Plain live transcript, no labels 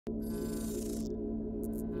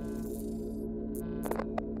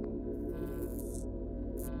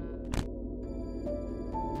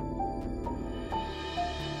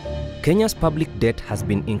Kenya's public debt has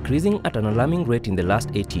been increasing at an alarming rate in the last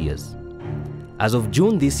 8 years. As of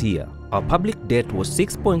June this year, our public debt was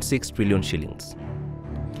 6.6 trillion shillings.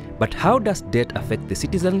 But how does debt affect the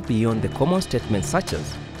citizen beyond the common statements such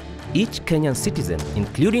as each Kenyan citizen,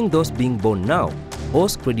 including those being born now,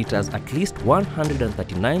 owes creditors at least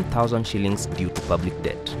 139,000 shillings due to public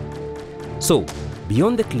debt? So,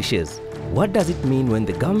 beyond the cliches, what does it mean when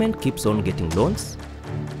the government keeps on getting loans?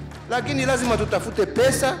 Lakini lazima tutafute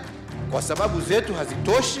pesa kwa sababu zetu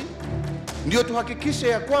hazitoshi, ndio tuhakikishe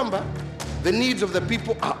ya kwamba the needs of the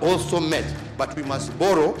people are also met. But we must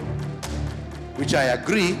borrow, which I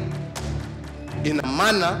agree, in a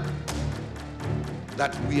manner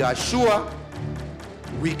that we are sure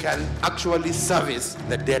we can actually service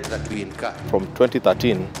the debt that we incur. From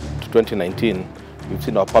 2013 to 2019, we've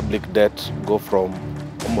seen our public debt go from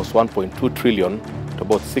almost 1.2 trillion to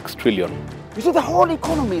about 6 trillion. You see, the whole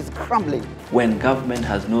economy is crumbling. When government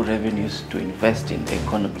has no revenues to invest in the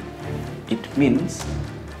economy, it means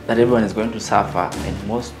that everyone is going to suffer, and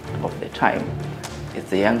most of the time, it's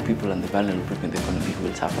the young people and the vulnerable people in the economy who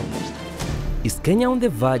will suffer most. Is Kenya on the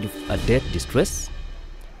verge of a debt distress?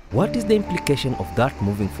 What is the implication of that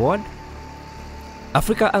moving forward?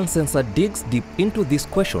 Africa Uncensored digs deep into these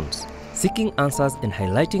questions, seeking answers and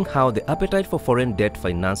highlighting how the appetite for foreign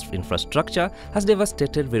debt-financed infrastructure has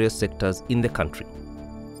devastated various sectors in the country.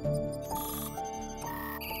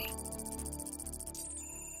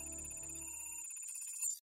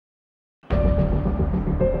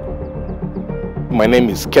 My name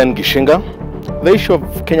is Ken Gishinga. The issue of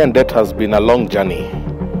Kenyan debt has been a long journey.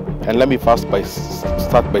 And let me first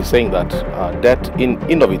start by saying that debt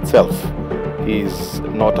in of itself is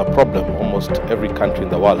not a problem. Almost every country in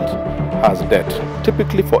the world has debt.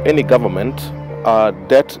 Typically for any government,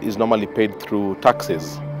 debt is normally paid through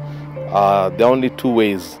taxes. There are only two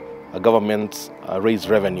ways governments raise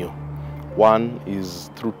revenue. One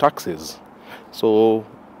is through taxes. So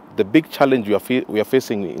the big challenge we are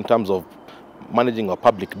facing in terms of managing our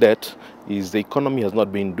public debt is the economy has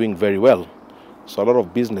not been doing very well. So a lot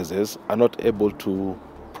of businesses are not able to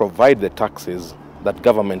provide the taxes that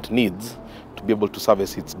government needs to be able to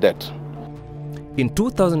service its debt. In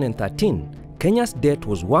 2013, Kenya's debt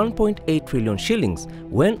was 1.8 trillion shillings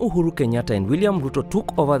when Uhuru Kenyatta and William Ruto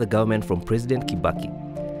took over the government from President Kibaki.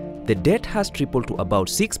 The debt has tripled to about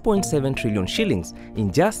 6.7 trillion shillings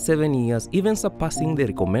in just 7 years, even surpassing the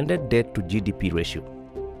recommended debt to GDP ratio.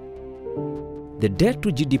 The debt to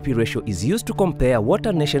GDP ratio is used to compare what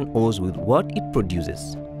a nation owes with what it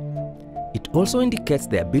produces. It also indicates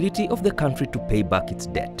the ability of the country to pay back its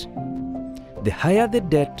debt. The higher the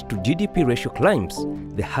debt to GDP ratio climbs,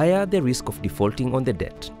 the higher the risk of defaulting on the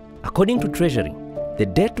debt. According to Treasury, the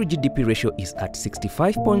debt to GDP ratio is at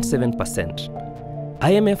 65.7%.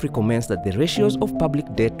 IMF recommends that the ratios of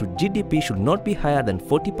public debt to GDP should not be higher than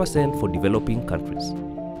 40% for developing countries.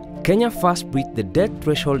 Kenya first breached the debt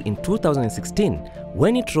threshold in 2016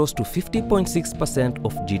 when it rose to 50.6%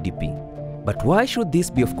 of GDP. But why should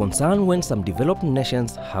this be of concern when some developed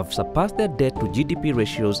nations have surpassed their debt to GDP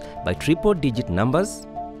ratios by triple-digit numbers?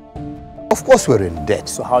 Of course we're in debt.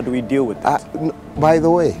 So how do we deal with that? By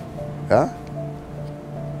the way,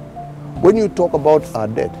 when you talk about our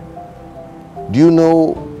debt, do you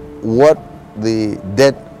know what the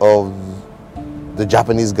debt of the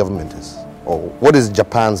Japanese government is? Or what is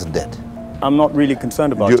Japan's debt? I'm not really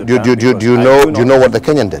concerned about Japan. Do you know what the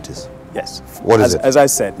Kenyan debt is? Yes. What is it? As I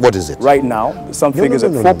said. What is it? Right now, some figures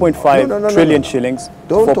at 4.5 trillion shillings.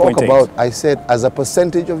 Don't talk about, I said, as a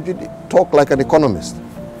percentage of GDP. Talk like an economist.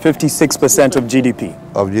 56% of GDP.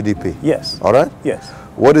 Of GDP? Yes. All right? Yes.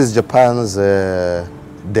 What is Japan's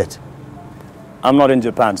debt? I'm not in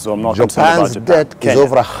Japan, so I'm not concerned about Japan. Japan's debt is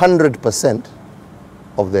over 100%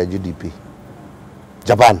 of their GDP.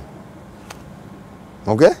 Japan.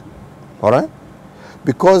 Okay? All right?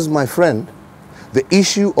 Because, my friend, the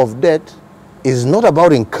issue of debt is not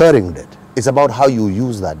about incurring debt. It's about how you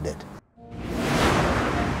use that debt.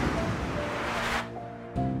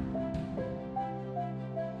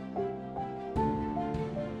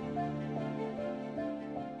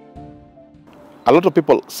 A lot of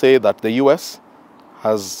people say that the US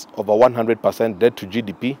has over 100% debt to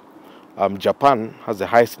GDP. Japan has the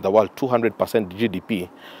highest in the world, 200% GDP.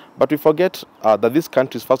 But we forget that these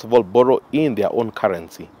countries, first of all, borrow in their own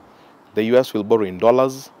currency. The US will borrow in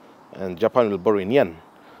dollars, and Japan will borrow in yen.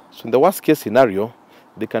 So in the worst case scenario,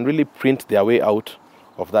 they can really print their way out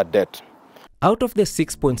of that debt. Out of the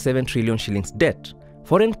 6.7 trillion shillings debt,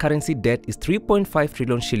 foreign currency debt is 3.5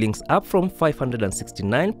 trillion shillings, up from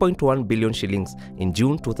 569.1 billion shillings in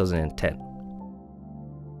June 2010.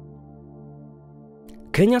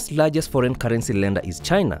 Kenya's largest foreign currency lender is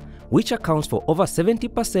China, which accounts for over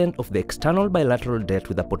 70% of the external bilateral debt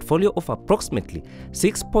with a portfolio of approximately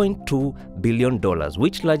 $6.2 billion,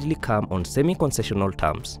 which largely come on semi-concessional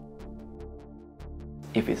terms.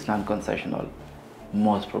 If it's non-concessional,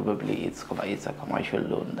 most probably it's a commercial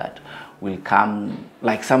loan that will come,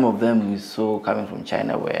 like some of them we saw coming from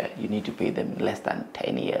China, where you need to pay them in less than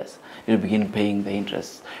 10 years. You'll begin paying the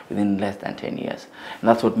interest within less than 10 years. And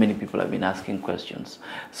that's what many people have been asking questions.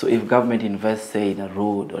 So if government invests, say, in a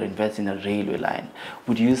road or invests in a railway line,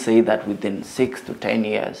 would you say that within 6 to 10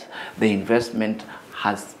 years, the investment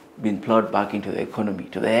has been plowed back into the economy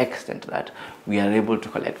to the extent that we are able to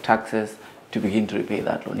collect taxes to begin to repay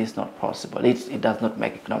that loan? It's not possible. It does not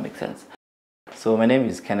make economic sense. So my name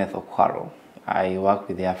is Kenneth Okwaro. I work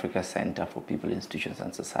with the Africa Center for People, Institutions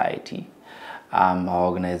and Society. Our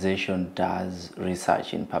organization does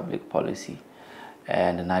research in public policy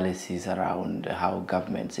and analysis around how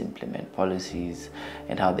governments implement policies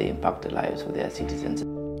and how they impact the lives of their citizens.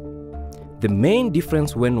 The main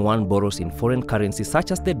difference when one borrows in foreign currency such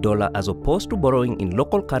as the dollar as opposed to borrowing in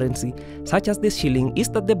local currency such as the shilling is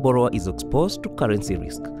that the borrower is exposed to currency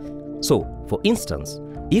risk. So, for instance,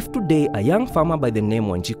 if today a young farmer by the name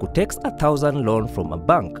Wanjiku takes a 1,000 loan from a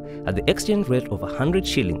bank at the exchange rate of 100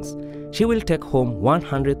 shillings, she will take home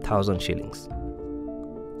 100,000 shillings.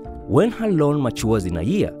 When her loan matures in a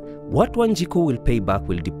year, what Wanjiku will pay back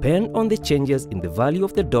will depend on the changes in the value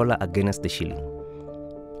of the dollar against the shilling.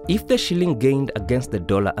 If the shilling gained against the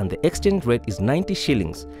dollar and the exchange rate is 90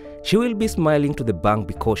 shillings, she will be smiling to the bank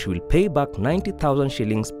because she will pay back 90,000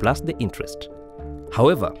 shillings plus the interest.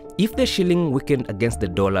 However, if the shilling weakened against the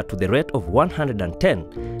dollar to the rate of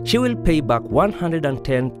 110, she will pay back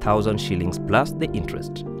 110,000 shillings plus the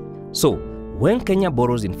interest. So, when Kenya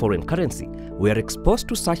borrows in foreign currency, we are exposed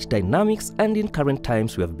to such dynamics, and in current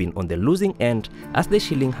times we have been on the losing end as the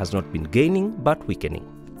shilling has not been gaining but weakening.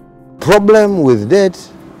 Problem with debt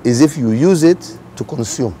is if you use it to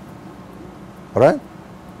consume, all right?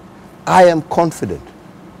 I am confident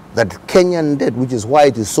that Kenyan debt, which is why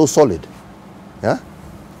it is so solid, yeah,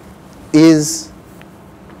 is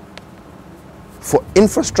for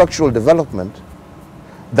infrastructural development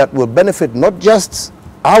that will benefit not just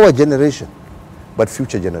our generation, but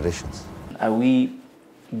future generations. Are we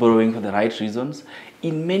borrowing for the right reasons?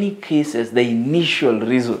 In many cases, the initial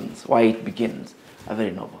reasons why it begins are very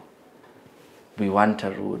noble. We want a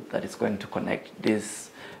road that is going to connect this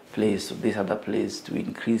place to this other place to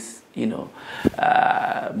increase,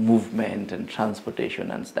 movement and transportation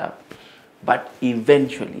and stuff. But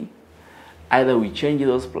eventually, either we change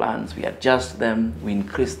those plans, we adjust them, we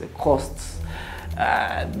increase the costs,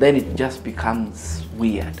 then it just becomes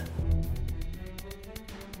weird.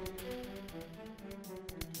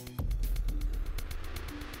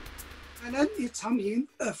 My name is Chang Ping,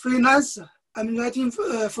 a freelancer. I'm writing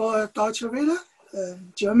for Deutsche Welle,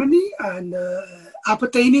 Germany, and Upper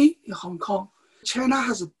Daily in Hong Kong. China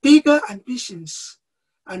has bigger ambitions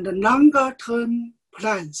and longer-term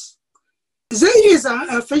plans. There is an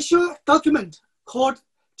official document called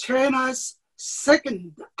China's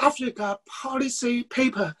Second Africa Policy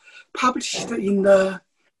Paper, published in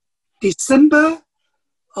December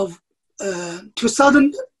of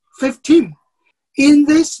 2015. In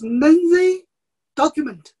this lengthy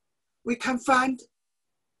document, we can find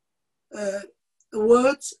the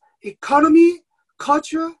words economy,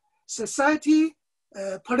 culture, society,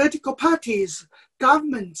 political parties,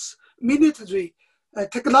 governments, military,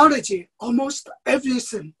 technology, almost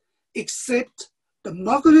everything except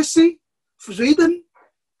democracy, freedom,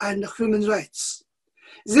 and human rights.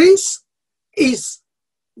 This is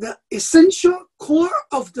the essential core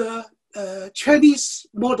of the Chinese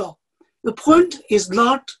model. The point is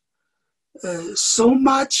not so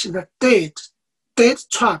much the debt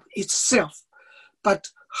trap itself, but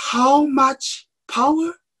how much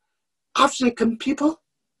power African people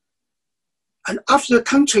and African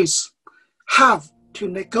countries have to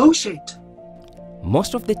negotiate.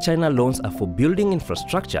 Most of the China loans are for building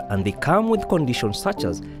infrastructure, and they come with conditions such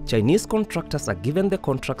as Chinese contractors are given the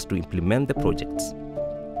contracts to implement the projects.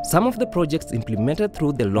 Some of the projects implemented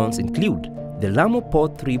through the loans include the Lamu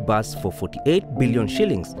Port 3 bus for 48 billion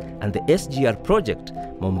shillings and the SGR project,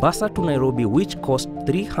 Mombasa to Nairobi, which cost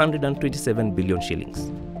 327 billion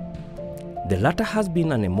shillings. The latter has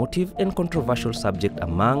been an emotive and controversial subject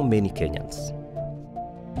among many Kenyans.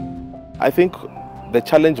 I think the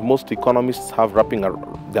challenge most economists have wrapping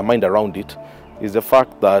their mind around it is the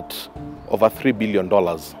fact that over $3 billion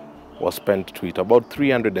was spent to it, about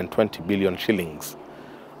 320 billion shillings.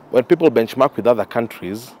 When people benchmark with other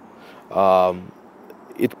countries,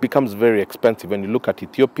 it becomes very expensive. When you look at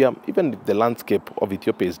Ethiopia, even if the landscape of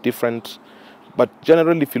Ethiopia is different, but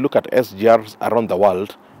generally if you look at SGRs around the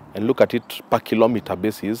world and look at it per kilometer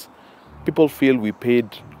basis, people feel we paid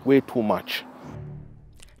way too much.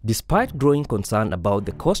 Despite growing concern about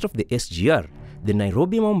the cost of the SGR, the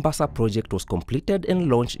Nairobi-Mombasa project was completed and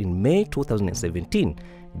launched in May 2017,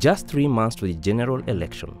 just 3 months to the general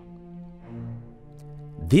election.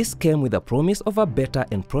 This came with a promise of a better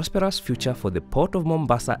and prosperous future for the port of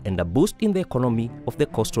Mombasa and a boost in the economy of the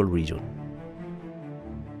coastal region.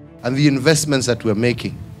 And the investments that we're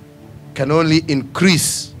making can only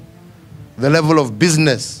increase the level of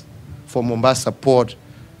business for Mombasa Port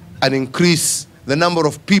and increase the number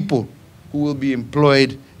of people who will be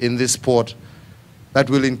employed in this port. That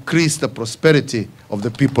will increase the prosperity of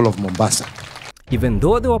the people of Mombasa. Even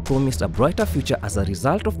though they were promised a brighter future as a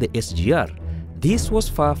result of the SGR, this was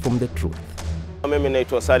far from the truth. Mimi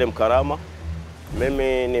naitwa Salim Karama.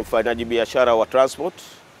 Mimi ni mfanyaji biashara wa transport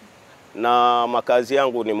na makazi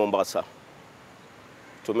yangu ni Mombasa.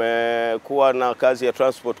 Tumekuwa na kazi ya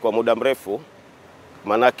transport kwa muda mrefu,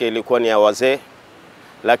 manake ilikuwa ni ya wazee.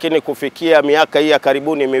 Lakini kufikia miaka hii ya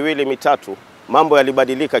karibuni 2-3, mambo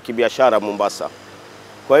yalibadilika kibiashara Mombasa.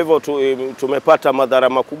 Kwa hivyo tumepata madhara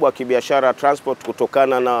makubwa kibiashara transport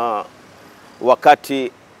kutokana na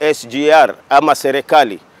wakati SGR ama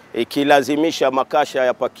serikali ikilazimisha makasha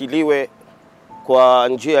yapakiliwe kwa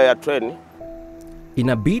njia ya treni. In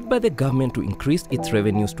a bid by the government to increase its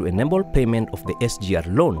revenues to enable payment of the SGR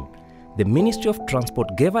loan, the Ministry of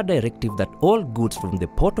Transport gave a directive that all goods from the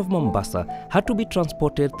port of Mombasa had to be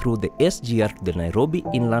transported through the SGR to the Nairobi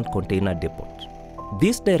Inland Container Depot.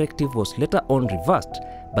 This directive was later on reversed,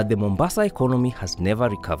 but the Mombasa economy has never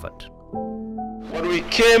recovered. What we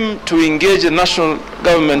came to engage the national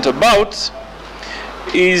government about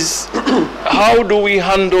is how do we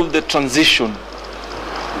handle the transition?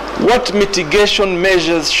 What mitigation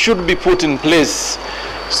measures should be put in place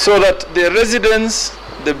so that the residents,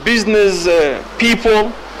 the business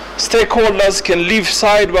people, stakeholders can live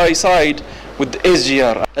side by side with the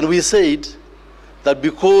SGR. And we said that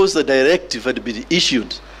because the directive had been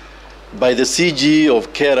issued by the CG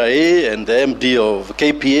of KRA and the MD of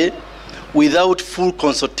KPA without full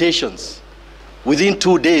consultations, within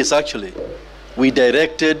 2 days actually, we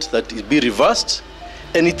directed that it be reversed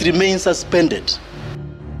and it remains suspended.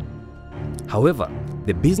 However,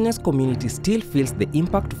 the business community still feels the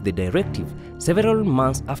impact of the directive several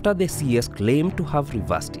months after the CS claimed to have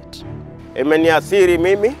reversed it. Imeniathiri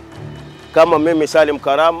mimi, kama mimi Salim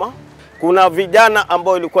Karama. Kuna vijana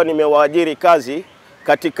ambao ilikuwa nimewaajiri kazi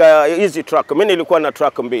katika hizi truck. Mimi nilikuwa na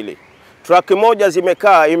truck 2. Truck moja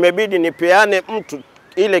zimekaa, imebidi nipeane mtu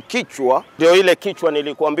ile kichwa. Ndio ile kichwa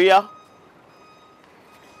nilikwambia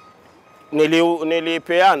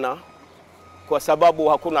nilipeana kwa sababu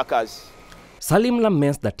hakuna kazi. Salim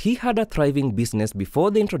laments that he had a thriving business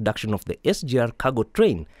before the introduction of the SGR cargo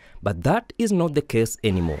train, but that is not the case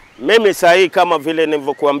anymore. Mimi sahi kama vile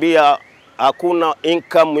nilivyokuambia, hakuna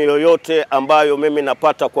income yoyote ambayo mimi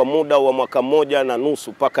napata kwa muda wa mwaka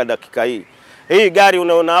 1.5 mpaka dakika hii. Hii gari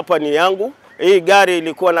unaona hapa ni yangu. Hii gari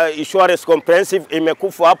ilikuwa na insurance comprehensive,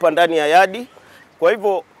 imekufa hapa ndani ya yadi. Kwa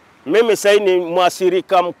hivyo mimi sahi ni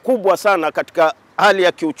mwasirika mkubwa sana katika hali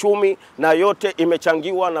ya kiuchumi, na yote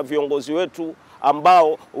imechangiwa na viongozi wetu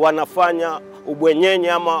ambao wanafanya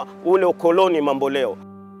ubwenyenye ama ule ukoloni mamboleo.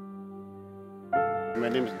 My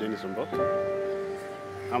name is Dennis Mbok.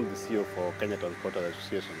 I'm the CEO for Kenya Transporters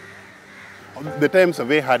Association. The times are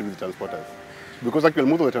very hard with transporters because actually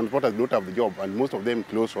most of the transporters don't have the job and most of them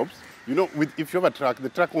close shops. You know, if you have a truck, the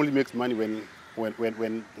truck only makes money when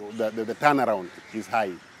the turnaround is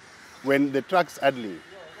high. When the truck's idling,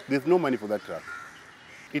 there's no money for that truck.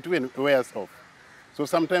 It wears off. So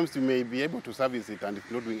sometimes you may be able to service it and it's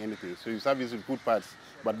not doing anything. So you service with good parts,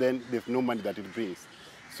 but then there's no money that it brings.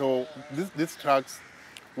 So these trucks,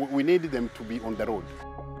 we need them to be on the road.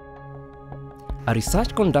 A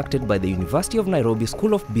research conducted by the University of Nairobi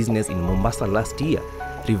School of Business in Mombasa last year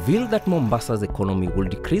revealed that Mombasa's economy will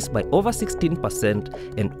decrease by over 16%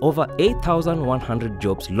 and over 8,100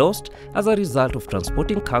 jobs lost as a result of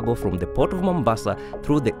transporting cargo from the port of Mombasa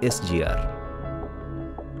through the SGR.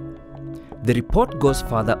 The report goes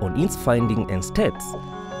further on its finding and states,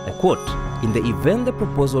 I quote, "In the event the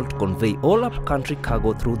proposal to convey all up-country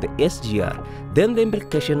cargo through the SGR, then the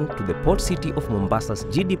implication to the port city of Mombasa's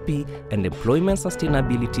GDP and employment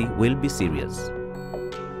sustainability will be serious."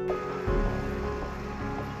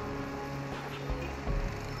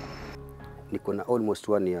 Niko na almost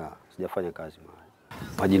 1 year sijafanya kazi mahali.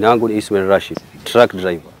 Majina yangu ni Ismail Rashid, truck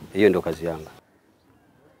driver. Hiyo ndio kazi yangu.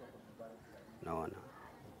 Naona.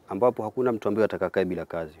 ambapo hakuna mtu ambaye atakakaa bila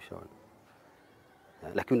kazi, ushaona.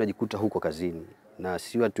 Lakini unajikuta huko kazini na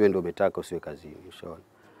si watu ndio umetaka usiwe kazini, ushaona.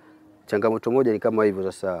 Changamoto moja ni kama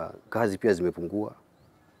hivyo sasa, kazi pia zimepungua,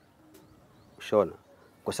 ushaona.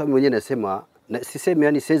 Kwa sababu mwenyewe nasema, sisemi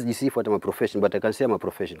yani siwezi jisifu hata profession, but I can say I'm a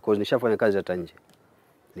profession because nishafanya kazi hata nje.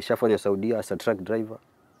 Nishafanya Saudia as a truck driver.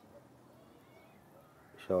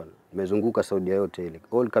 Ushaona. Nimezunguka Saudia yote ile.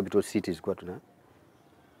 All capital cities kwa tuna.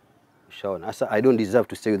 Ushaona. Asa I don't deserve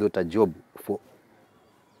to stay without a job for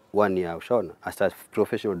 1 year, ushaona, as a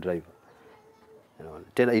professional driver. Unaona.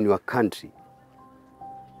 Tena in your country.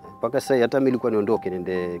 Mpaka sasa hata mimi nilikuwa niondoke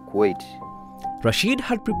niende Kuwait. Rashid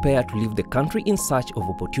had prepared to leave the country in search of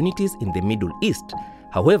opportunities in the Middle East.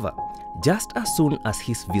 However, just as soon as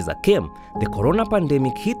his visa came, the corona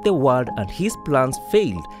pandemic hit the world and his plans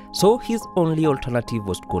failed, so his only alternative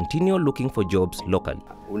was to continue looking for jobs locally.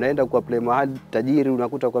 Unaenda kwa play mahali tajiri,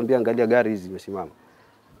 unakuta kwambia angalia gari hizi zimesimama.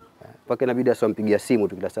 Paka inabidi asampigia simu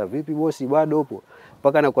tu kila saa, vipi bosi bado upo?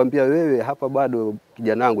 Paka anakuambia wewe hapa bado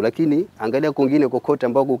kijana wangu, lakini angalia kwingine kokote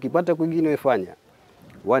ambako ukipata kwingine wefanya.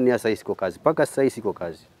 1 year sasa siko kazi, paka sasa siko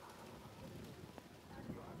kazi.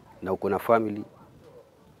 Na uko na family.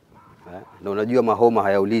 Na unajua mahoma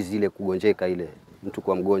hayaulizi ile kugonjeka ile. Mtu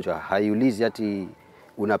kwa mgonjwa haiulizi ati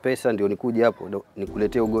una pesa ndio nikuje hapo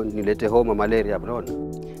nikuletee ugonjwa, nilete homa malaria, unaona.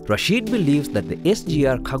 Rashid believes that the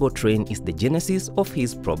SGR cargo train is the genesis of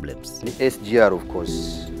his problems. Ni SGR of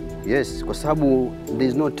course. Yes, kwa sababu there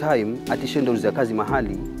is no time atishendo za kazi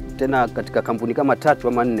mahali tena katika kampuni kama 3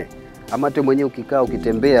 ama 4. Ama hata mwenyewe ukikaa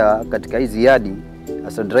ukitembea katika hizi yadi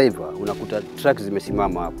as a driver unakuta trucks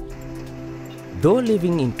zimesimama hapo. Though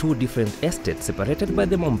living in 2 different estates separated by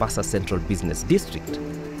the Mombasa Central Business District,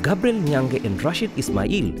 Gabriel Nyange and Rashid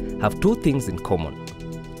Ismail have 2 things in common.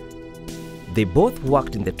 They both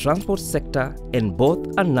worked in the transport sector and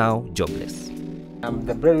both are now jobless. I'm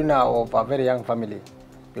the breadwinner of a very young family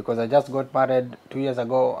because I just got married 2 years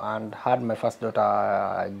ago and had my first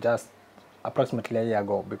daughter just approximately a year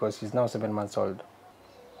ago because she's now 7 months old.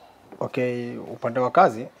 Okay, upande wa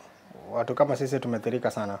kazi, watu kama sisi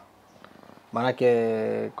tumeathirika sana.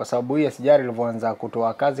 Manake kwa sababu hii SGR ilivyoanza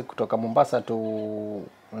kutoa kazi kutoka Mombasa to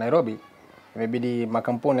Nairobi, imebidi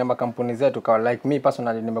makampuni ama kampuni zetu kwa like me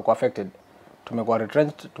personally nimekuwa affected. Tumekuwa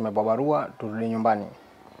retrenched, tumepewa barua, turudi nyumbani.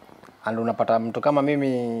 And unapata mtu kama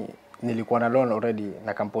mimi nilikuwa na loan already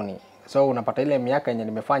na kampuni. So unapata ile miaka yenye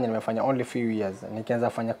nimefanya only few years. Nikianza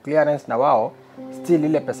fanya clearance na wao, still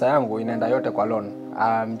ile pesa yangu inaenda yote kwa loan.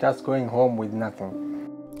 I'm just going home with nothing.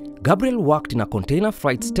 Gabriel worked in a container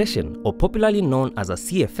freight station, or popularly known as a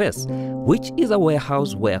CFS, which is a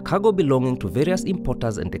warehouse where cargo belonging to various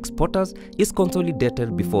importers and exporters is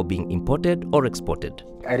consolidated before being imported or exported.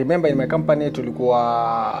 I remember in my company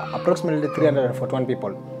tulikuwa approximately 341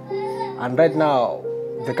 people. And right now,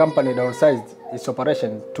 the company downsized its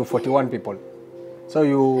operation to 41 people. So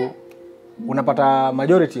unapata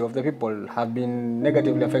majority of the people have been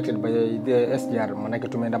negatively affected by the SGR, manake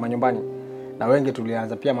tumeenda manyumbani. Na wengi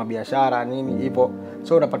tulianza pia mabiashara nini ipo,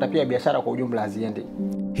 so unapata pia biashara kwa ujumla haziendi.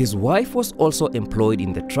 His wife was also employed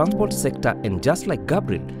in the transport sector, and just like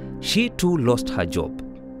Gabriel, she too lost her job.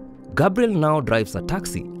 Gabriel now drives a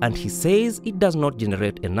taxi and he says it does not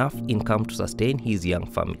generate enough income to sustain his young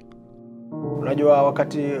family. Unajua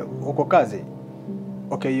wakati uko kazi,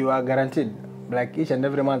 okay, you are guaranteed like each and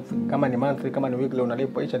every month, kama ni monthly kama ni weekly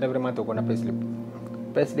unalipo, each and every month uko na payslip.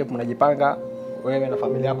 Payslip mnajipanga wewe na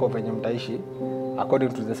familia yako venye mtaishi according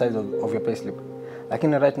to the size of your payslip.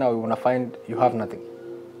 Lakini right now you wanna find you have nothing.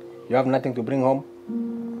 You have nothing to bring home.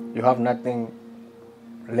 You have nothing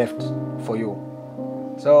left for you.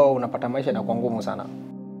 So unapata maisha na kwa ngumu sana.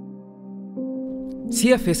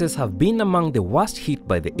 CFSs have been among the worst hit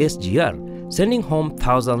by the SGR, sending home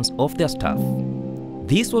thousands of their staff.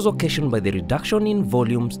 This was occasioned by the reduction in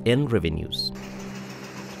volumes and revenues.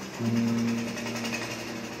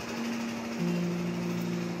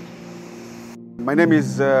 My name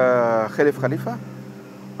is Khalif Khalifa.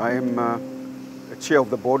 I am chair of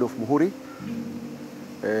the board of Muhuri,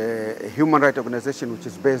 a human rights organization which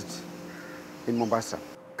is based in Mombasa.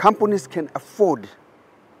 Companies can afford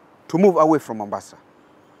to move away from Mombasa,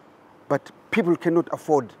 but people cannot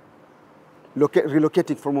afford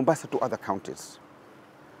relocating from Mombasa to other counties.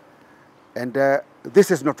 And this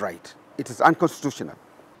is not right. It is unconstitutional.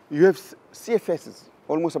 You have CFSs,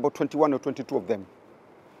 almost about 21 or 22 of them.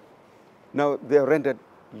 Now they are rendered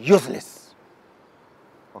useless.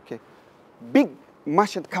 Okay, big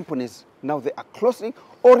merchant companies now they are closing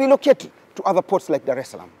or relocating to other ports like Dar es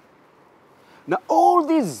Salaam. Now all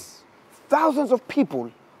these thousands of people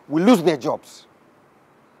will lose their jobs.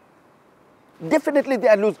 definitely they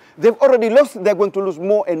are lose. They've already lost, they're going to lose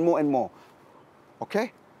more and more and more.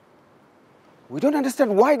 Okay? We don't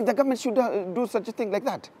understand why the government should do such a thing like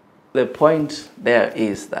that. The point there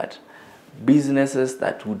is that businesses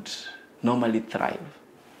that would normally thrive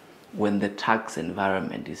when the tax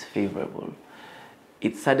environment is favorable,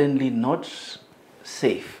 it's suddenly not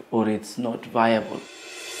safe or it's not viable.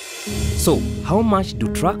 So, how much do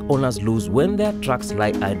truck owners lose when their trucks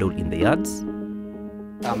lie idle in the yards?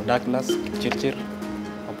 I'm Douglas Chirchir,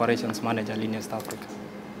 Operations Manager, East Africa.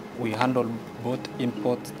 We handle both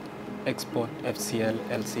import, export, FCL,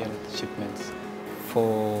 LCL shipments.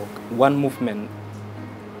 For one movement,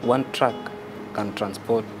 one truck can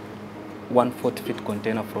transport 1 40-foot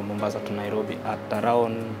container from Mombasa to Nairobi at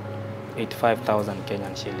around 85,000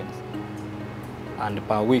 Kenyan shillings. And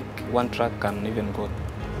per week, one truck can even go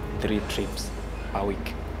 3 trips per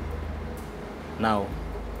week. Now,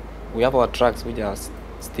 we have our trucks which are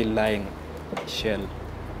still lying Shell,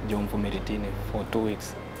 Jomvu Meritini for 2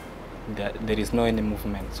 weeks. There is no any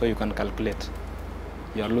movement, so you can calculate.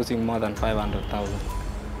 You are losing more than 500,000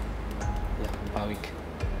 per week.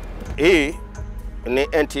 Hii ni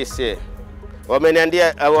NTSA.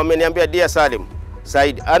 Wameniambia Dear Salim,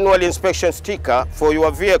 Said, annual inspection sticker for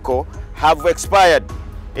your vehicle have expired.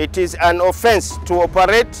 It is an offense to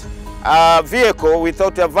operate a vehicle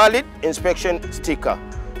without a valid inspection sticker.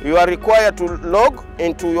 You are required to log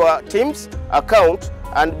into your team's account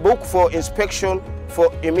and book for inspection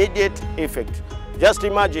for immediate effect. Just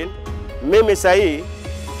imagine, mimi sahi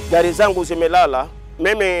gari zangu zimelala.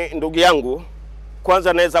 Mimi ndugu yangu,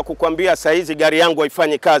 kwanza naweza kukwambia saizi gari yangu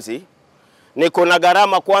haifanyi kazi. Niko na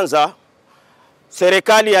gharama kwanza.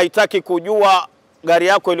 Serikali haitaki kujua gari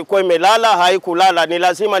yako ilikuwa imelala, haikulala. Ni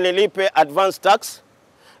lazima nilipe advance tax.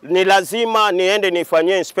 Ni lazima niende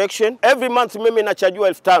nifanyie inspection. Every month mimi nachajua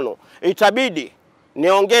 5,000. Itabidi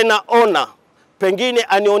niongee na owner, pengine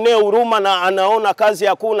anionee huruma na anaona kazi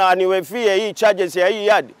hakuna, aniwevie hii charges ya hii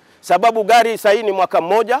yard. Sababu gari sasa ni mwaka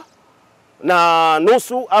mmoja na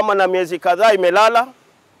nusu ama na miezi kadhaa imelala,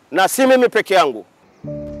 na si mimi peke yangu.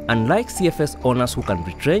 Unlike CFS owners who can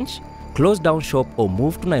retrench, close down shop or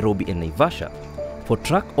move to Nairobi and Naivasha, for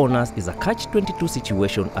truck owners is a catch-22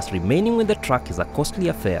 situation, as remaining with the truck is a costly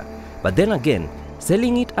affair. But then again,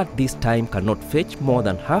 selling it at this time cannot fetch more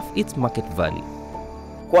than half its market value.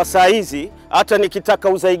 Kwa saa hizi hata nikitaka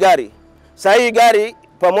uza gari, saa hii gari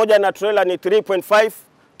pamoja na trailer ni 3.5,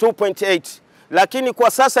 2.8. Lakini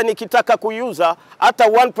kwa sasa nikitaka kuiuza hata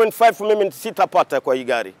 1.5 mimi sitapata kwa hii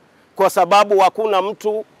gari, kwa sababu hakuna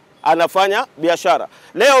mtu anafanya biashara.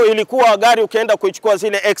 Leo ilikuwa gari ukienda kuichukua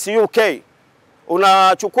zile XUK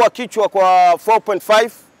unachukua kichwa kwa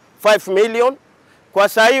 4.5, 5 million. Kwa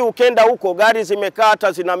saa hii ukienda huko gari zimekaa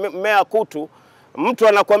hata zinamea kutu, mtu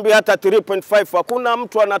anakuambia hata 3.5. Hakuna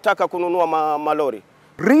mtu anataka kununua malori.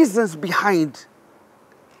 Reasons behind,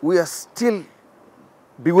 we are still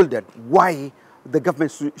bewildered why the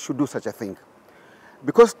government should do such a thing.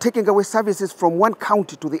 Because taking away services from one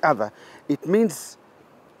county to the other, it means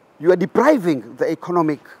you are depriving the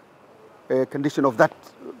economic condition of that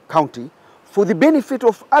county for the benefit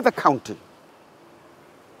of other county.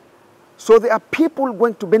 So there are people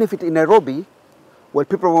going to benefit in Nairobi, while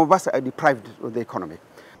people of Mombasa are deprived of the economy.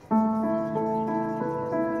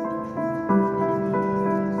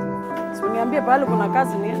 Niambie pale kuna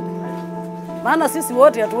kazi niende. Maana sisi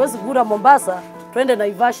wote hatuwezi kura Mombasa twende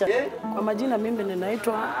Naivasha. Kwa majina mimi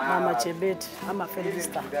ninaitwa Mama Chebeti ama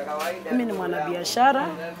Felista. Mimi ni mwanabiashara.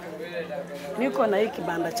 Niko na hii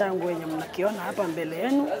kibanda changu yenye mnakiona hapa mbele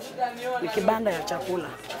yenu. Ni kibanda ya chakula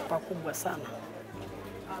pakubwa sana.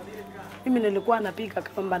 Mimi nilikuwa napika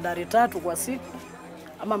kama bandari 3 kwa siku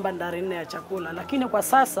ama bandari 4 ya chakula, lakini kwa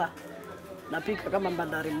sasa napika kama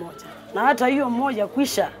bandari 1. Na hata hiyo moja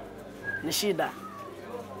kwisha ni shida.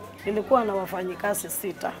 Nilikuwa na wafanyikazi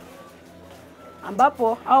 6.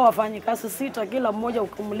 Ambapo hao wafanyikazi 6 kila mmoja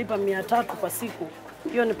ukumlipa 300 kwa siku.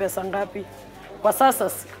 Hiyo ni pesa ngapi? Kwa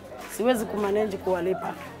sasa siwezi kumanage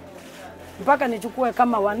kuwalipa. Mpaka nichukue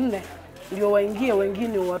kama 4 ndio waingie,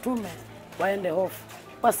 wengine watume waende hofu.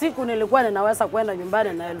 Kwa siku nilikuwa ninaweza kwenda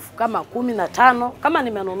nyumbani na 15,000 kama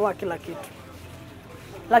nimenunua kila kitu.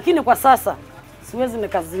 Lakini kwa sasa siwezi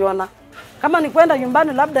nikaziona. Kama ni kwenda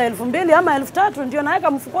nyumbani labda 2,000 ama 3,000 ndio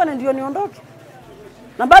naweka mfukoni ndio niondoke.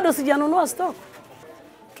 Na bado sijanunua stock.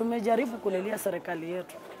 Tumejaribu kulilia serikali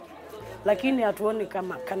yetu, lakini hatuoni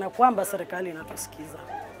kana kwamba serikali inatusikiza.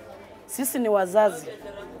 Sisi ni wazazi.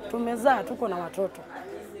 Tumezaa, tuko na watoto.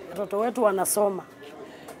 Watoto wetu wanasoma.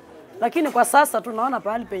 Lakini kwa sasa tunaona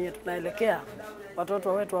pahali penye tunaelekea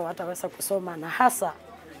watoto wetu hawataweza kusoma, na hasa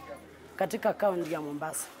katika kaunti ya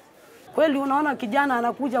Mombasa. Kweli unaona kijana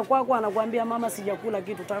anakuja kwako anakuambia mama sijakula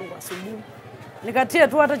kitu tangu asubuhi. Nikatie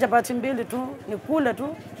tu hata chapati mbili tu, nikule tu,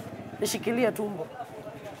 nishikilie tumbo.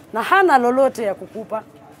 Na hana lolote ya kukupa.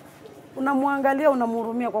 Unamwangalia,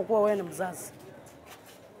 unamhurumia kwa kuwa wewe ni mzazi.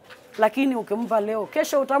 Lakini ukimpa leo,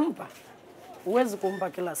 kesho utampa. Huwezi kumpa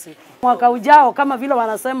kila siku. Mwaka ujao kama vile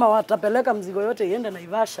wanasema watapeleka mzigo yote iende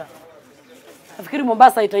Naivasha. Nafikiri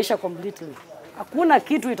Mombasa itaisha completely. Hakuna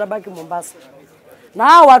kitu itabaki Mombasa. Na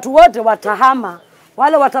hao watu wote watahama.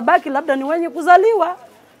 Wale watabaki labda ni wenye kuzaliwa.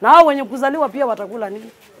 Na hao wenye kuzaliwa pia watakula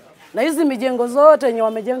nini? Na hizi mijengo zote yenye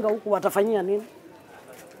wamejenga huku watafanyia nini?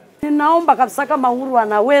 Ninaomba kabisa kama Uhuru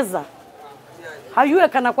anaweza. Hayue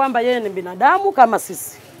kana kwamba yeye ni binadamu kama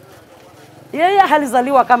sisi. Yeye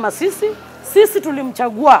halizaliwa kama sisi. Sisi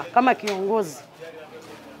tulimchagua kama kiongozi.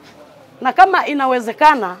 Na kama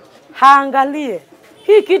inawezekana, haangalie.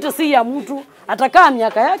 Hii kitu si ya mtu, atakaa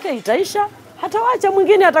miaka yake itaisha, hatawacha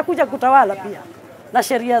mwingine atakuja kutawala pia na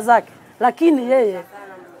sheria zake. Lakini yeye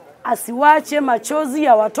asiwache machozi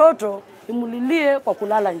ya watoto imulilie kwa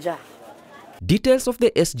kulala njaa. Details of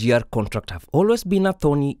the SGR contract have always been a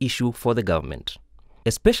thorny issue for the government,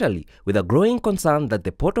 especially with a growing concern that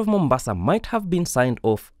the port of Mombasa might have been signed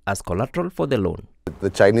off as collateral for the loan. The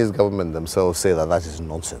Chinese government themselves say that that is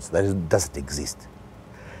nonsense, that it doesn't exist.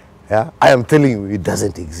 Yeah, I am telling you, it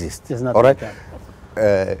doesn't exist. All right?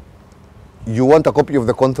 You want a copy of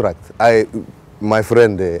the contract? My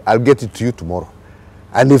friend, I'll get it to you tomorrow.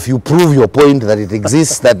 And if you prove your point that it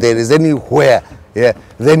exists, that there is anywhere, yeah,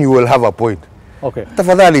 then you will have a point. Okay.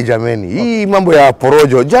 Tafadhali jameni, hii mambo ya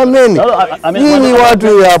porojo, jameni, hii ni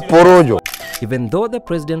watu ya porojo. Even though the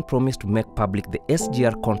president promised to make public the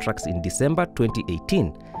SGR contracts in December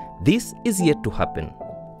 2018, this is yet to happen.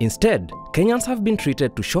 Instead, Kenyans have been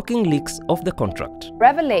treated to shocking leaks of the contract.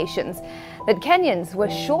 Revelations that Kenyans were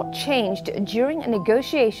shortchanged during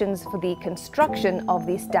negotiations for the construction of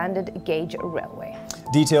the standard gauge railway.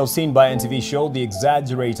 Details seen by NTV show the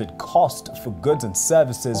exaggerated cost for goods and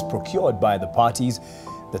services procured by the parties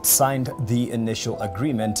that signed the initial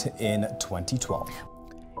agreement in 2012.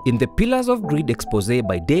 In the Pillars of Greed expose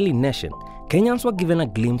by Daily Nation, Kenyans were given a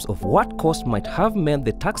glimpse of what cost might have made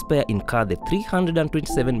the taxpayer incur the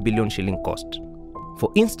 327 billion shilling cost.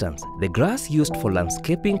 For instance, the grass used for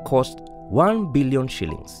landscaping cost 1 billion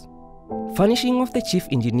shillings. Furnishing of the chief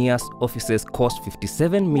engineer's offices cost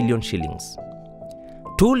 57 million shillings.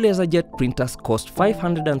 2 laserjet printers cost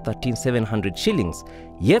 513,700 shillings,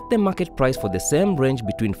 yet the market price for the same range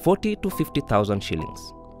between 40 to 50,000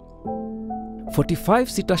 shillings.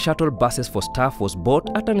 45-seater shuttle buses for staff was bought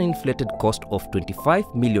at an inflated cost of 25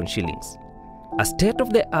 million shillings. A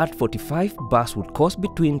state-of-the-art 45 bus would cost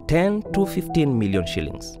between 10 to 15 million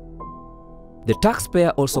shillings. The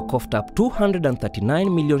taxpayer also coughed up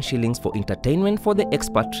 239 million shillings for entertainment for the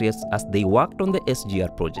expatriates as they worked on the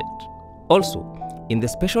SGR project. Also, in the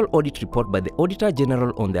special audit report by the Auditor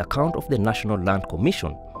General on the account of the National Land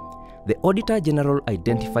Commission, the Auditor General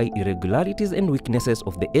identified irregularities and weaknesses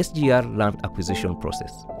of the SGR land acquisition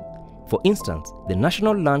process. For instance, the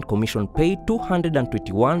National Land Commission paid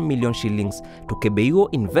 221 million shillings to Kebeio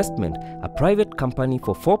Investment, a private company,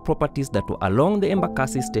 for 4 properties that were along the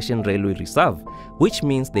Embakasi Station Railway Reserve, which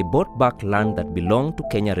means they bought back land that belonged to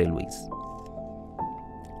Kenya Railways.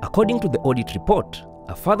 According to the audit report,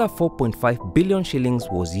 a further 4.5 billion shillings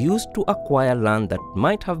was used to acquire land that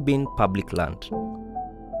might have been public land.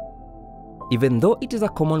 Even though it is a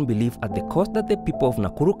common belief at the coast that the people of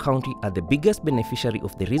Nakuru County are the biggest beneficiary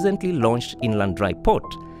of the recently launched inland dry port,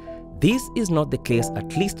 this is not the case,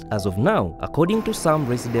 at least as of now, according to some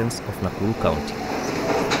residents of Nakuru County.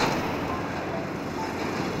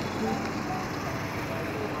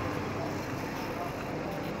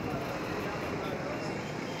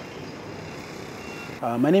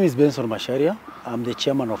 My name is Benson Masharia. I'm the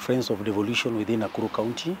chairman of Friends of Devolution within Nakuru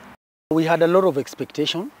County. We had a lot of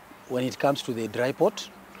expectation when it comes to the dry port,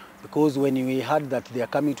 because when we heard that they are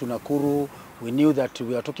coming to Nakuru, we knew that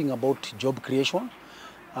we are talking about job creation.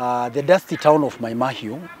 The dusty town of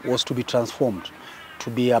Maimahiu was to be transformed to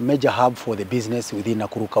be a major hub for the business within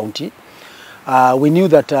Nakuru County. We knew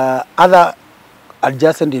that other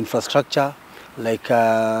adjacent infrastructure like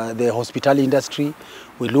the hospitality industry,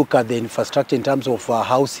 we look at the infrastructure in terms of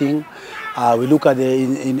housing, we look at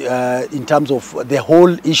the in terms of the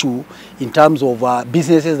whole issue in terms of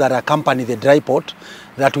businesses that accompany the dry port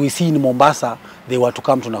that we see in Mombasa, they were to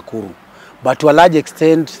come to Nakuru. But to a large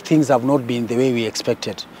extent, things have not been the way we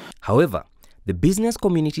expected. However, the business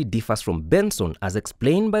community differs from Benson, as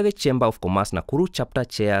explained by the Chamber of Commerce Nakuru Chapter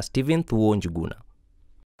Chair Stephen Thuo Njuguna.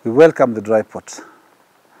 We welcome the dry port.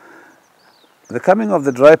 The coming of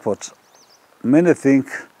the dry port, many think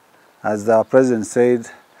As our president said,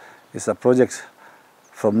 it's a project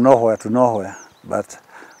from nowhere to nowhere. But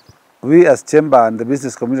we as Chamber and the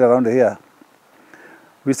business community around here,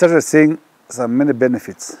 we started seeing some many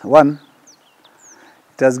benefits. One,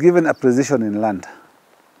 it has given appreciation in land.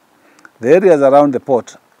 The areas around the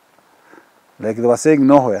port, like they were saying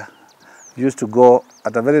nowhere, used to go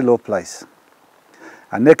at a very low price.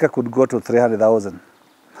 An acre could go to 300,000.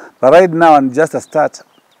 But right now, and just a start,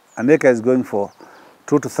 an acre is going for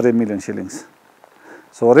 2 to 3 million shillings.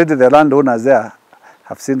 So already the landowners there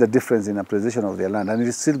have seen the difference in appreciation of their land, and it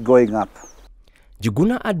is still going up.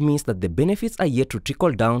 Juguna admits that the benefits are yet to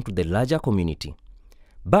trickle down to the larger community.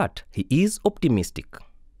 But he is optimistic.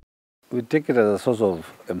 We take it as a source of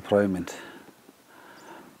employment,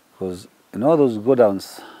 because in all those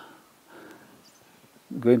godowns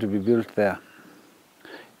going to be built there,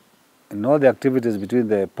 in all the activities between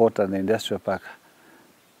the port and the industrial park,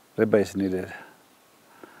 labor is needed.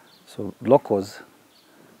 So locals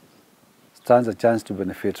stands a chance to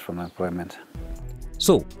benefit from employment.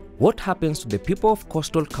 So, what happens to the people of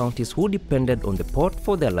coastal counties who depended on the port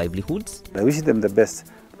for their livelihoods? I wish them the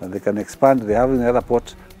best, but they can expand. They have another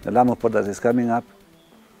port, the Lamu port that is coming up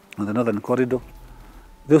on the northern corridor.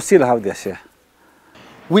 They'll still have their share.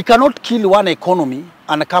 We cannot kill one economy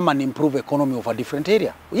and come and improve economy of a different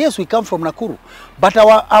area. Yes, we come from Nakuru, but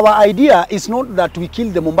our idea is not that we kill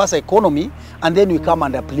the Mombasa economy and then we come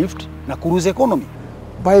and uplift Nakuru's economy.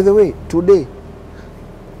 By the way, today,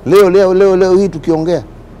 leo hii tukiongea,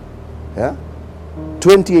 yeah,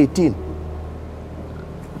 2018,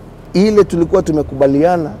 ile tulikuwa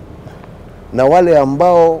tumekubaliana na wale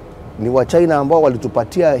ambao ni wa China ambao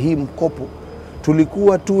walitupatia hii mkopo,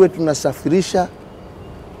 tulikuwa tuwe tunasafirisha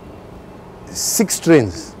 6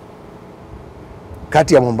 trains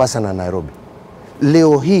kati ya Mombasa na Nairobi.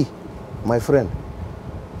 Leo hii, my friend,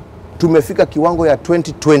 tumefika kiwango ya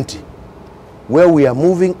 2020 where we are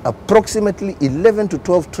moving approximately 11 to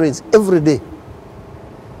 12 trains every day.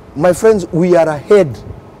 My friends, we are ahead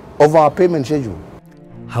of our payment schedule.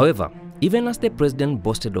 However, even as the president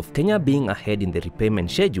boasted of Kenya being ahead in the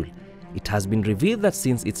repayment schedule, it has been revealed that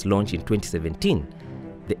since its launch in 2017,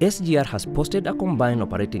 the SGR has posted a combined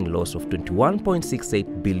operating loss of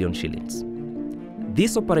 21.68 billion shillings.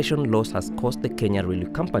 This operation loss has caused the Kenya Railway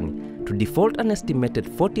Company to default an estimated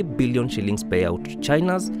 40 billion shillings payout to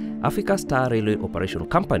China's Africa Star Railway Operation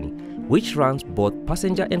Company, which runs both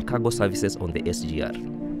passenger and cargo services on the SGR.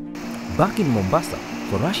 Back in Mombasa,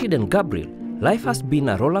 for Rashid and Gabriel, life has been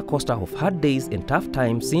a roller coaster of hard days and tough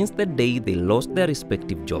times since the day they lost their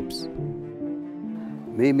respective jobs.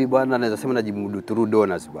 Mimi bwana naweza sema najimudu through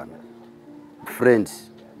donors bwana.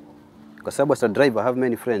 Friends. Kwa sababu as a driver I have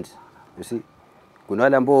many friends. You see? Kuna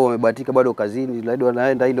wale ambao wamebahatika bado kazini, labda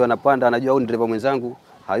wanaenda ile wanapanda, anajua huyu driver mwenzangu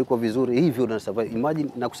hayuko vizuri, hivyo una survive. Imagine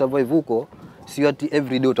na kusurvive huko, sio ati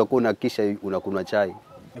every day utakuwa unakisha unakunywa chai.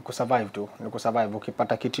 Ni kusurvive tu, ni kusurvive.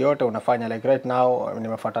 Ukipata kitu yote unafanya, like right now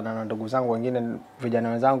nimefuatana na ndugu zangu wengine, vijana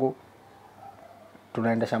wenzangu,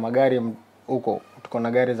 tunaendesha magari huko, tuko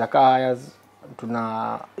na gari za car hires,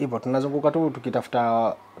 hivyo tunazunguka tu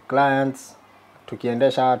tukitafuta clients,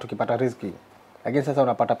 tukiendesha, tukipata riziki. Lakini sasa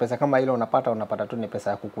unapata pesa kama ile unapata tu ni pesa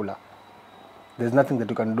ya kukula. There's nothing that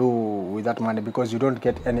you can do with that money because you don't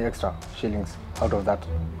get any extra shillings out of that.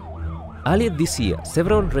 Earlier this year,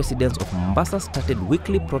 several residents of Mombasa started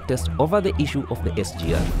weekly protests over the issue of the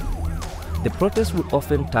SGR. The protests would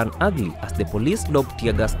often turn ugly as the police lobbed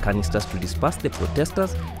tear gas canisters to disperse the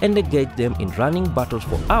protesters and engage them in running battles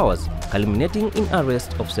for hours, culminating in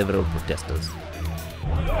arrest of several protesters.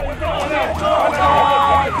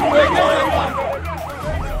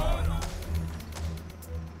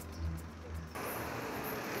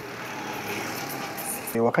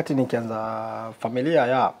 Wakati nikianza familia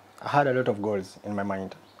I had a lot of goals in my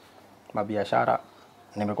mind. Mabiashara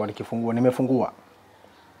nimefungua.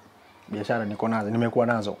 Biashara nimekuwa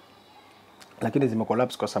nazo. Lakini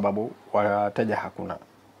zimecollapse kwa sababu wateja hakuna.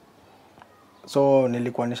 So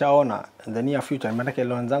nilikuwa nishaona in the near future, maana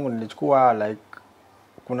loan zangu nilichukua like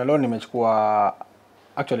kuna loan nimechukua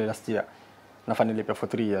actually last year. Nafaa nilipe for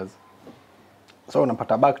 3 years. So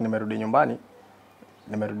napata back, nimerudi nyumbani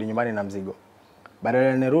na mzigo.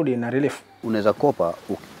 Badala nirudi na relief. Unaweza kopa,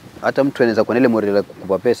 hata mtu anaweza kuwa na ile morale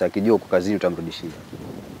kukupa pesa akijua uko kazini utamrudishia.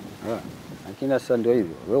 Lakini sasa ndio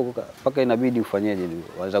hivyo. Wewe paka inabidi ufanyeje ndio.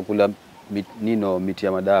 Waanza kula miti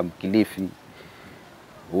ya madamu, Kilifi.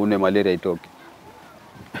 Une malaria itoke.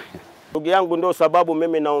 Ndugu yangu, ndio sababu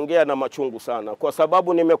mimi naongea na machungu sana. Kwa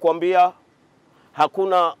sababu nimekuambia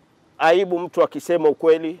hakuna aibu mtu akisema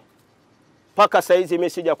ukweli. Paka saizi mimi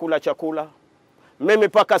sijakula chakula. Mimi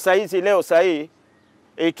paka saizi leo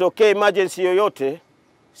itokee emergency yoyote,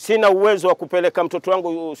 sina uwezo wa kupeleka mtoto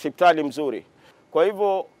wangu hospitali mzuri. Kwa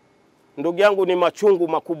hivyo ndugu yangu, ni machungu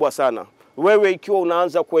makubwa sana. Wewe ikiwa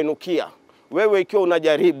unaanza kuenukia, wewe ikiwa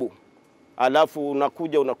unajaribu, alafu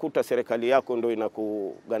unakuja unakuta serikali yako ndio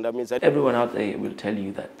inakugandamiza. Everyone out there will tell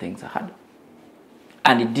you that things are hard.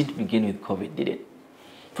 And it did begin with COVID, did it?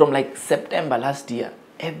 From like September last year,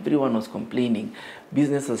 everyone was complaining.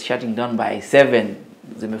 Businesses shutting down by 7.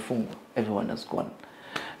 Zimefungwa. Everyone has gone.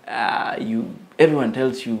 Everyone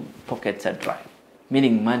tells you pockets are dry.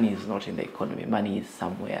 Meaning money is not in the economy. Money is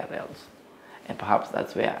somewhere else. And perhaps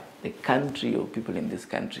that's where the country or people in this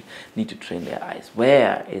country need to train their eyes.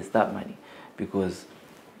 Where is that money? Because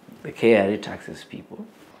the KRA taxes people.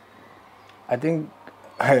 I think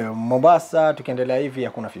Mombasa tukiendelea hivi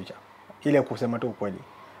hakuna future. Ile kusema tu ukweli,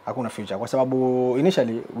 hakuna future. Kwa sababu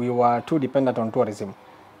initially we were too dependent on tourism.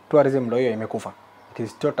 Tourism ndio hiyo imekufa. It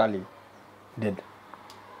is totally dead.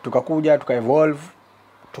 Tukakuja, tuka-evolve,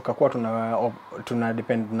 tukakuwa tuna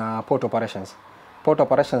depend na port operations. Port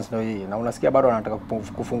operations ndio hii. Na unasikia bado wanataka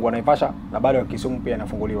kufungua Naivasha na bado ya Kisumu pia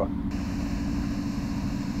inafunguliwa.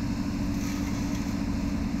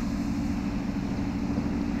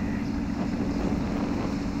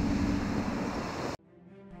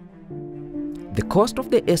 The cost of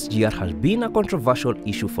the SGR has been a controversial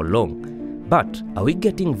issue for long, but are we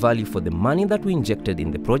getting value for the money that we injected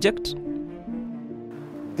in the project?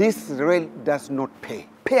 This rail does not pay.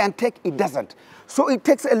 Pay and take, it doesn't. So it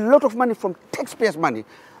takes a lot of money from taxpayers' money.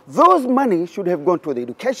 Those money should have gone to the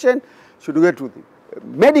education, should go to the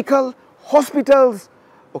medical, hospitals,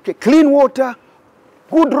 okay, clean water,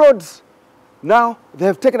 good roads. Now they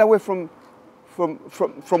have taken away from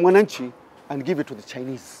Wananchi and give it to the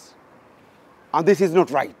Chinese. And this is not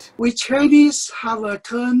right. We Chinese have a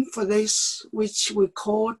term for this, which we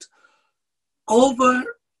call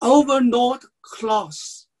overload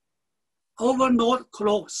clause. Overload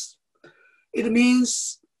clause. It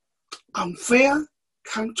means unfair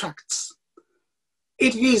contracts.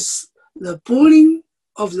 It is the bullying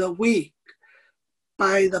of the weak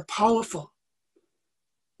by the powerful.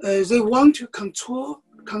 They want to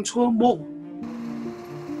control more.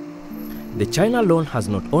 The China loan has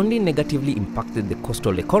not only negatively impacted the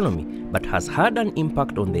coastal economy, but has had an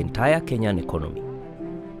impact on the entire Kenyan economy.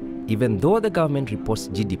 Even though the government reports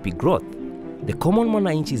GDP growth, the common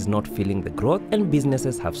mwananchi is not feeling the growth, and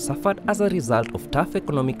businesses have suffered as a result of tough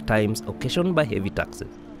economic times occasioned by heavy taxes.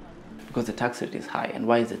 Because the tax rate is high. And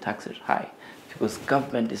why is the tax rate high? Because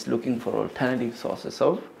government is looking for alternative sources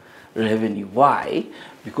of revenue. Why?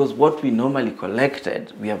 Because what we normally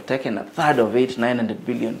collected, we have taken a third of it, 900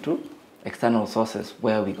 billion, to external sources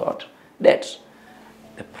where we got debt.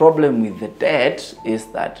 The problem with the debt is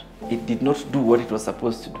that it did not do what it was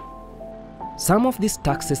supposed to do. Some of these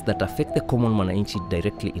taxes that affect the common mwananchi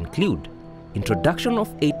directly include introduction of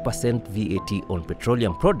 8% VAT on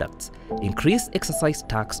petroleum products, increased excise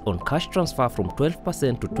tax on cash transfer from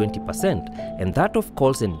 12% to 20%, and that of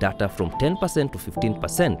calls and data from 10% to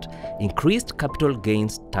 15%, increased capital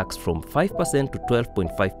gains tax from 5% to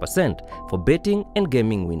 12.5% for betting and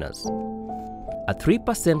gaming winners. A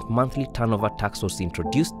 3% monthly turnover tax was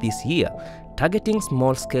introduced this year, targeting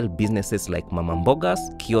small-scale businesses like mamambogas,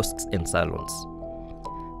 kiosks, and salons.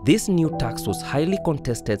 This new tax was highly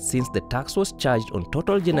contested since the tax was charged on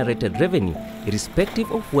total generated revenue,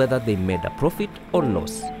 irrespective of whether they made a profit or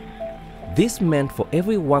loss. This meant for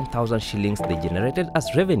every 1,000 shillings they generated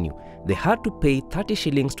as revenue, they had to pay 30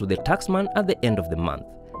 shillings to the taxman at the end of the month.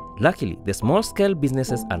 Luckily, the small-scale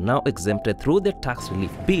businesses are now exempted through the tax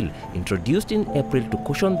relief bill introduced in April to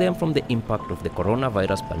cushion them from the impact of the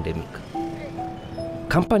coronavirus pandemic.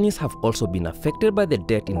 Companies have also been affected by the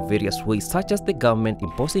debt in various ways, such as the government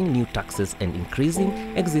imposing new taxes and increasing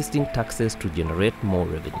existing taxes to generate more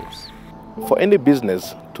revenues. For any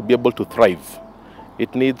business to be able to thrive,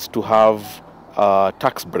 it needs to have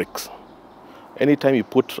tax breaks. Anytime you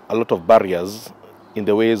put a lot of barriers in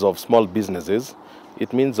the ways of small businesses,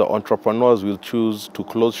 it means the entrepreneurs will choose to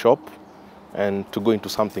close shop and to go into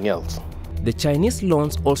something else. The Chinese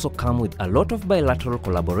loans also come with a lot of bilateral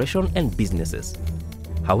collaboration and businesses.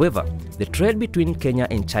 However, the trade between Kenya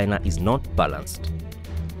and China is not balanced.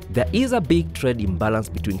 There is a big trade imbalance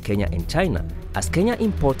between Kenya and China, as Kenya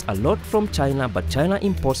imports a lot from China, but China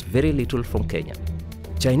imports very little from Kenya.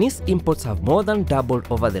 Chinese imports have more than doubled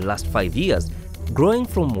over the last 5 years, growing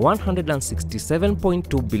from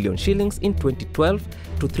 167.2 billion shillings in 2012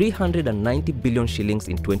 to 390 billion shillings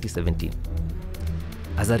in 2017.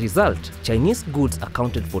 As a result, Chinese goods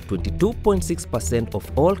accounted for 22.6%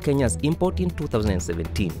 of all Kenya's import in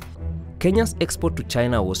 2017. Kenya's export to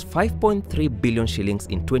China was 5.3 billion shillings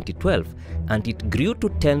in 2012, and it grew to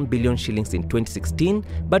 10 billion shillings in 2016,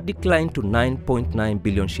 but declined to 9.9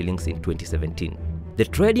 billion shillings in 2017. The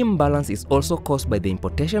trade imbalance is also caused by the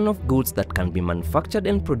importation of goods that can be manufactured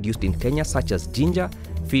and produced in Kenya, such as ginger,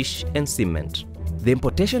 fish, and cement. The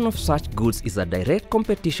importation of such goods is a direct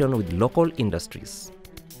competition with local industries.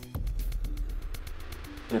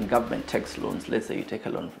 When government takes loans, let's say you take a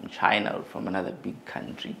loan from China or from another big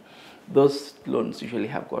country, those loans usually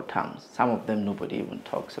have got terms. Some of them nobody even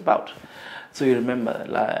talks about. So you remember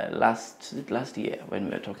last year when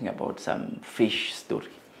we were talking about some fish story,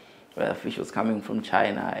 where fish was coming from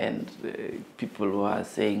China and people were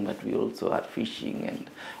saying that we also are fishing and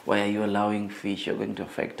why are you allowing fish? You're going to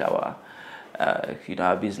affect our,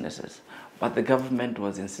 our businesses. But the government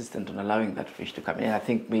was insistent on allowing that fish to come in. I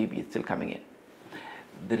think maybe it's still coming in.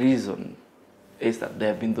 The reason is that there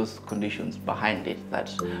have been those conditions behind it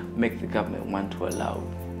that make the government want to allow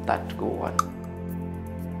that to go on.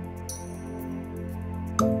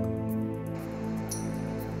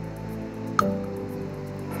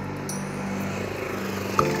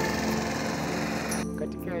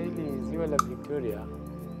 Katika hili ziwa la Victoria,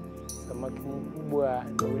 samaki mkubwa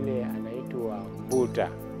ni ule anaitwa mbuta.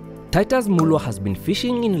 Titus Mulwa has been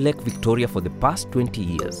fishing in Lake Victoria for the past 20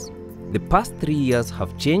 years. The past 3 years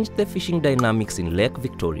have changed the fishing dynamics in Lake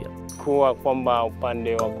Victoria. Kuwa kwamba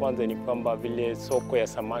upande wa kwanza ni kwamba vile soko ya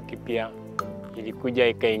samaki pia ilikuja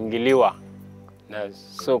ikaingiliwa na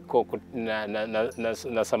soko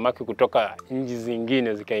na samaki kutoka nchi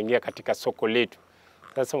zingine zikaingia katika soko letu.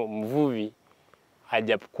 Sasa mvuvi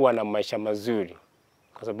hajakuwa na maisha mazuri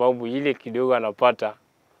kwa sababu ile kidogo anapata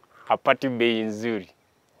hapati bei nzuri.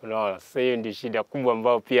 Unaona, sasa hiyo ndio shida kubwa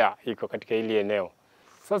ambayo pia iko katika hili eneo.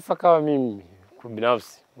 Sasa kama mimi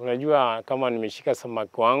binafsi, unajua kama nimeshika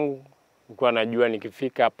samaki wangu, nilikuwa najua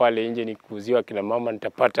nikifika pale nje nikuuziwa kina mama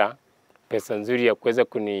nitapata pesa nzuri ya kuweza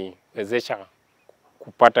kuniwezesha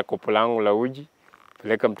kupata kopo langu la uji,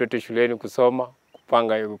 peleka mtoto shuleni kusoma,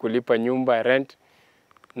 kupanga kulipa nyumba, rent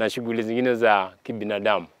na shughuli zingine za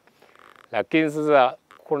kibinadamu. Lakini sasa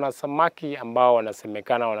kuna samaki ambao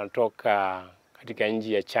wanasemekana wanatoka katika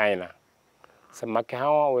nchi ya China. Samaki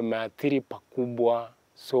hawa wameathiri pakubwa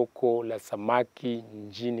soko la samaki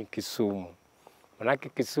nchini Kisumu. Manake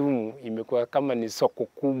Kisumu imekuwa kama ni soko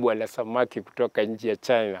kubwa la samaki kutoka nchi ya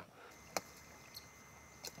China.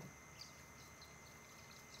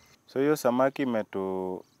 So hiyo samaki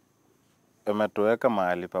imetuweka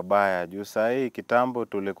mahali pabaya. Juu saa hii kitambo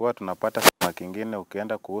tulikuwa tunapata samaki ingine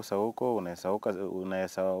ukienda kuuza huko unaweza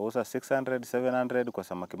uza 600 700 kwa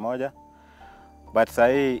samaki moja. But saa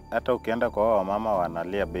hii hata ukienda kwa wamama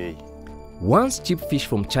wanalia bei. Once cheap fish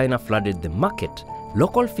from China flooded the market,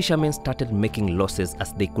 local fishermen started making losses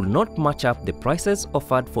as they could not match up the prices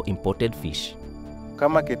offered for imported fish.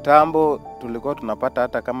 Kama kitambo tulikuwa tunapata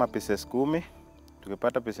hata kama pieces 10.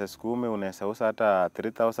 Tukipata pieces 10 unaweza uza hata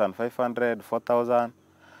 3,500, 4,000.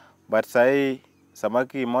 But saa hii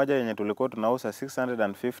samaki moja yenye tulikuwa tunauza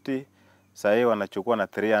 650, saa hii wanachukua na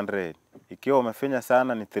 300. Ikiwa umefinya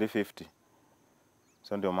sana ni 350.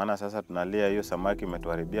 So ndio maana sasa tunalia hiyo samaki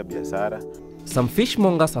imetuharibia biashara. Some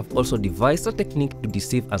fishmongers have also devised a technique to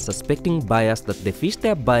deceive unsuspecting buyers that the fish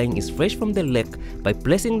they are buying is fresh from the lake by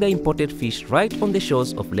placing the imported fish right on the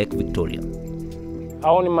shores of Lake Victoria.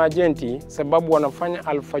 Hao ni majenti sababu wanafanya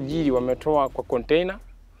alfajiri, wametoa kwa container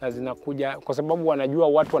na zinakuja kwa sababu wanajua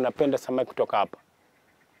watu wanapenda samaki kutoka hapa.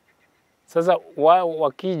 Sasa wao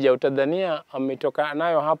wakija utadhania ametoka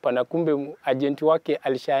nayo hapa na kumbe agenti wake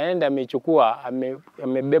alishaenda amechukua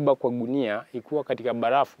amebeba kwa gunia ikuwa katika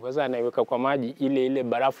barafu. Sasa anaiweka kwa maji ile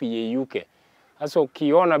barafu yeyuke. Sasa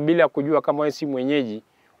ukiona bila kujua kama wewe si mwenyeji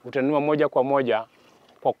utanunua moja kwa moja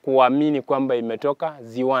kwa kuamini kwamba imetoka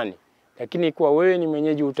ziwani. Lakini ikiwa wewe ni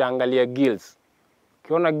mwenyeji utaangalia gills.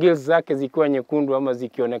 Ukiona gills zake zikiwa nyekundu ama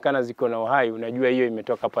zikionekana ziko na uhai unajua hiyo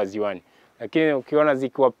imetoka hapa ziwani. Lakini ukiona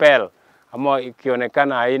zikiwa pale ama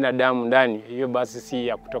ikionekana haina damu ndani, hiyo basi si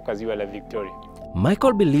ya kutoka ziwa la Victoria.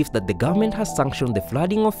 Michael believes that the government has sanctioned the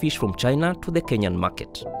flooding of fish from China to the Kenyan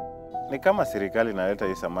market. Ni kama serikali inaleta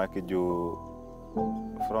hii samaki juu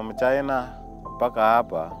from China mpaka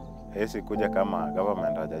hapa, hesi kuja kama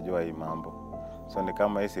government hajajua hii mambo. So ni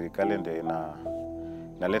kama hii serikali ndio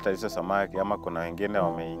inaleta hizo samaki ama kuna wengine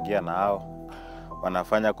wameingia na hao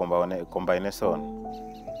wanafanya combination.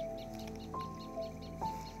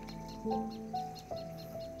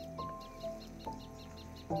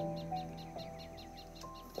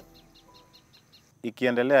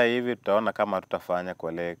 Ikiendelea hivi tutaona kama tutafanya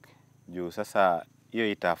kwa lake juu sasa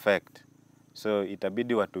hiyo ita affect. So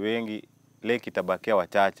itabidi watu wengi lake itabakia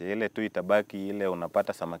wachache, ile tu itabaki ile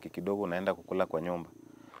unapata samaki kidogo unaenda kukula kwa nyumba.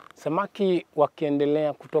 Samaki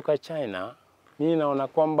wakiendelea kutoka China, mimi naona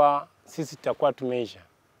kwamba sisi tutakuwa tumeisha.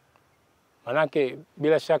 Manake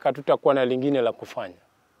bila shaka tutakuwa na lingine la kufanya.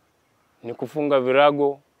 Ni kufunga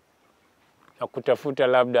virago na kutafuta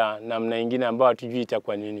labda namna nyingine ambayo hatujui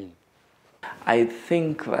itakuwa nini. I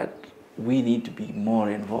think that we need to be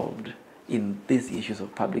more involved in these issues of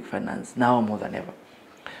public finance now more than ever,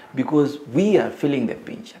 because we are feeling the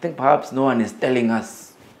pinch. I think perhaps no one is telling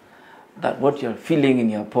us that what you're feeling in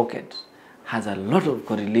your pocket has a lot of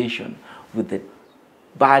correlation with the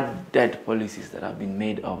bad debt policies that have been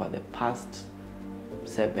made over the past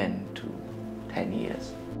 7 to 10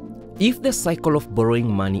 years. If the cycle of borrowing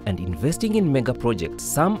money and investing in mega projects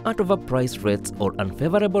sum at overpriced rates or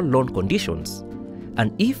unfavorable loan conditions,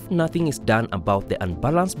 and if nothing is done about the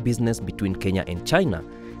unbalanced business between Kenya and China,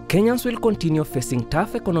 Kenyans will continue facing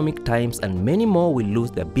tough economic times and many more will lose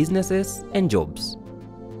their businesses and jobs.